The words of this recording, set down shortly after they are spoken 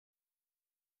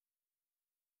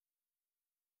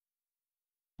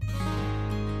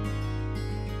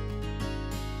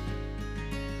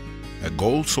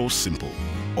goal so simple: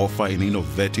 offer an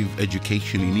innovative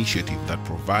education initiative that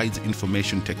provides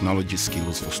information technology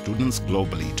skills for students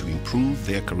globally to improve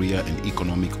their career and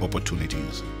economic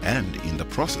opportunities. And in the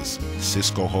process,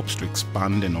 Cisco hopes to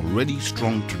expand an already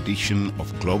strong tradition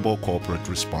of global corporate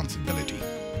responsibility.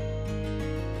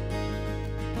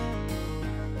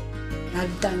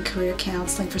 I've done career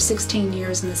counseling for 16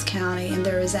 years in this county, and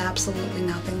there is absolutely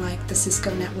nothing like the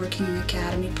Cisco Networking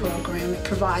Academy program. It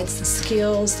provides the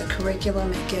skills, the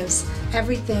curriculum, it gives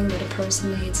everything that a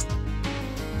person needs.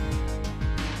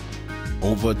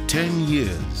 Over 10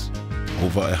 years,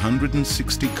 over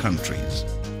 160 countries,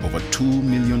 over 2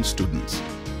 million students.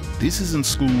 This isn't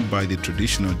school by the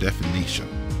traditional definition.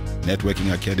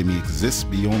 Networking Academy exists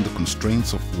beyond the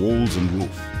constraints of walls and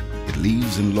roof. It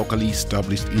lives in locally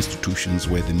established institutions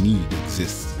where the need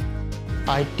exists.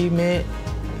 IT में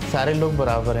सारे लोग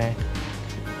बराबर हैं.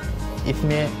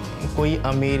 इसमें कोई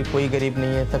अमीर कोई गरीब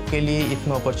नहीं है. सबके लिए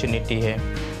इसमें opportunity है.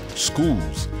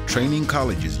 Schools, training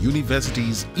colleges,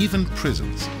 universities, even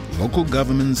prisons. Local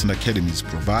governments and academies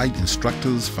provide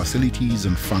instructors, facilities,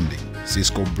 and funding.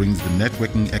 Cisco brings the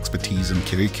networking expertise and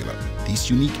curricula. This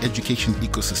unique education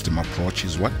ecosystem approach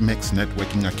is what makes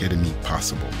Networking Academy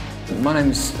possible. My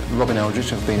name is Robin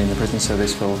Eldridge. I've been in the prison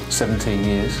service for 17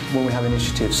 years. When we have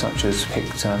initiatives such as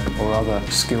PICTA or other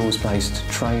skills-based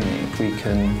training, we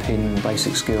can pin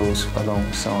basic skills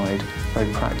alongside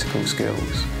very practical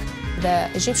skills. The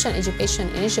Egyptian Education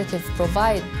Initiative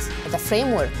provides the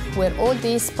framework where all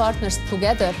these partners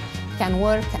together can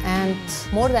work, and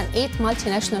more than 8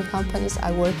 multinational companies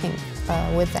are working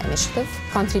with the initiative,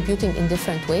 contributing in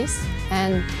different ways.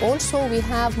 And also we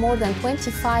have more than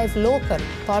 25 local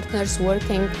partners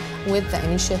working with the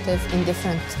initiative in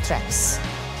different tracks.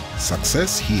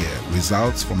 Success here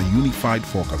results from a unified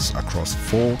focus across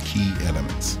 4 key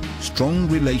elements. Strong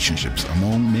relationships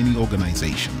among many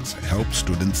organizations help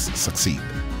students succeed.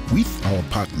 With our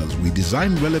partners, we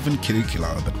design relevant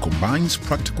curricula that combines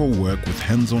practical work with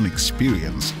hands-on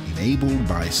experience, enabled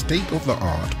by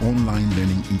state-of-the-art online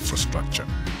learning infrastructure,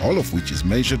 all of which is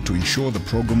measured to ensure the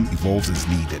program evolves as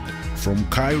needed. From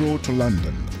Cairo to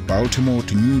London, Baltimore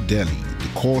to New Delhi, the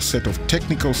core set of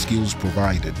technical skills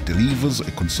provided delivers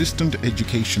a consistent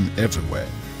education everywhere.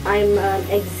 I'm an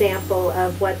example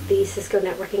of what the Cisco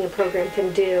Networking program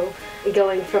can do,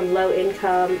 going from low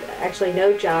income, actually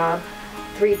no job,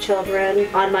 3 children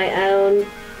on my own,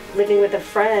 living with a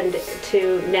friend,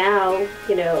 to now,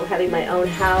 having my own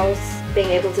house, being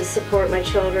able to support my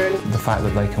children. The fact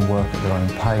that they can work at their own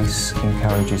pace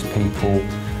encourages people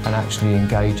and actually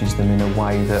engages them in a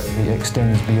way that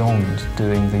extends beyond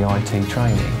doing the IT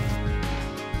training.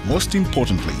 Most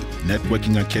importantly,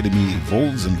 Networking Academy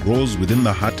evolves and grows within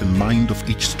the heart and mind of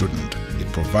each student.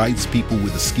 It provides people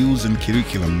with the skills and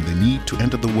curriculum they need to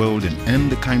enter the world and earn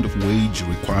the kind of wage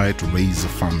required to raise a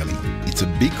family. It's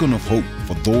a beacon of hope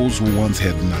for those who once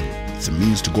had none. It's a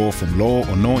means to go from low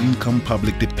or no income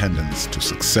public dependence to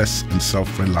success and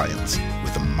self-reliance.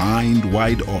 With a mind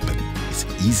wide open, it's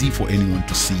easy for anyone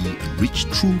to see and reach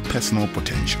true personal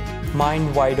potential.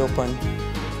 Mind wide open.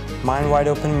 Mind wide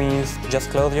open means just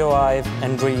close your eyes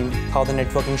and dream how the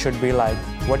networking should be like,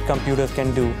 what computers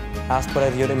can do, as far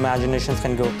as your imaginations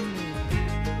can go.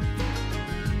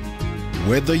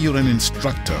 Whether you're an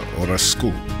instructor or a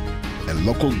school, a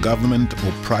local government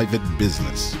or private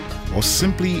business, or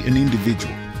simply an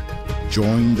individual,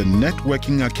 join the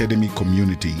Networking Academy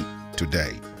community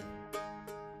today.